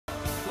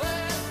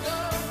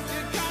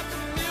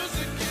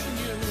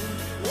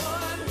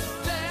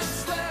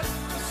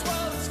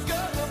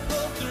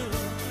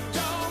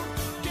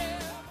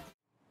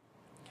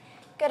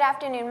Good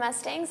afternoon,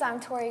 Mustangs. I'm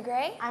Tori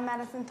Gray. I'm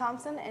Madison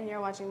Thompson, and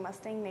you're watching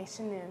Mustang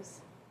Nation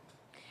News.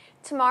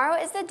 Tomorrow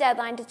is the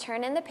deadline to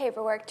turn in the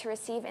paperwork to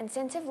receive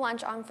incentive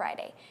lunch on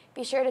Friday.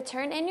 Be sure to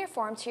turn in your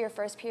form to your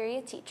first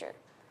period teacher.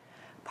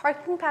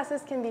 Parking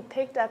passes can be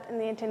picked up in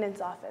the attendance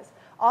office.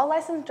 All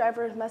licensed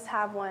drivers must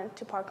have one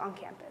to park on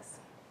campus.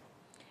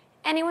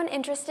 Anyone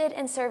interested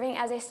in serving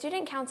as a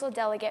student council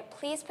delegate,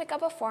 please pick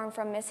up a form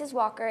from Mrs.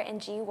 Walker in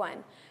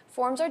G1.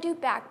 Forms are due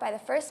back by the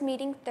first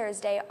meeting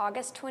Thursday,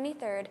 August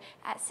 23rd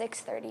at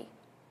 6:30.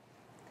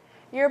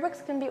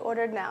 Yearbooks can be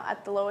ordered now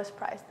at the lowest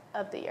price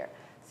of the year.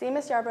 See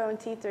Ms. Yarbrough in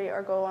T3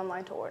 or go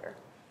online to order.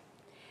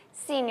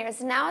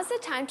 Seniors, now is the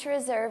time to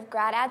reserve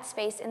grad ad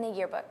space in the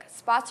yearbook.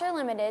 Spots are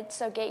limited,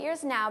 so get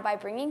yours now by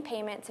bringing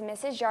payment to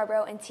Mrs.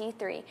 Yarbrough in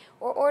T3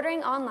 or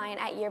ordering online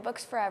at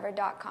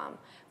yearbooksforever.com.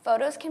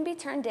 Photos can be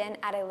turned in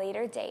at a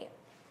later date.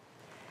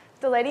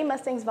 The Lady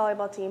Mustangs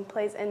volleyball team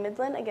plays in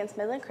Midland against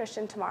Midland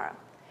Christian tomorrow.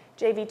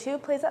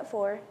 JV2 plays at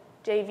 4,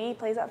 JV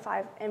plays at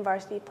 5, and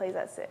varsity plays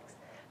at 6.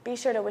 Be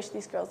sure to wish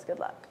these girls good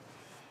luck.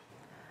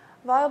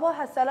 Volleyball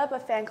has set up a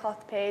fan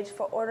cloth page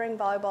for ordering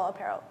volleyball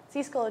apparel.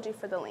 See Schoology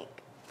for the link.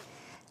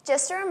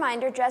 Just a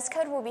reminder, dress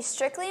code will be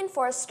strictly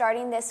enforced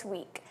starting this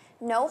week.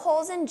 No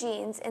holes in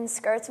jeans, and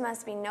skirts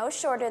must be no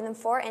shorter than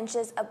 4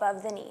 inches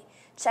above the knee.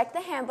 Check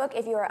the handbook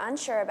if you are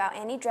unsure about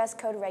any dress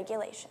code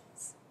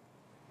regulations.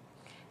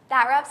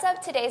 That wraps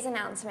up today's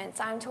announcements.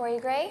 I'm Tori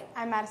Gray.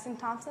 I'm Madison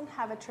Thompson.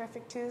 Have a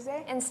terrific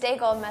Tuesday. And stay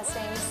gold,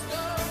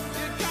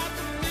 Mustangs.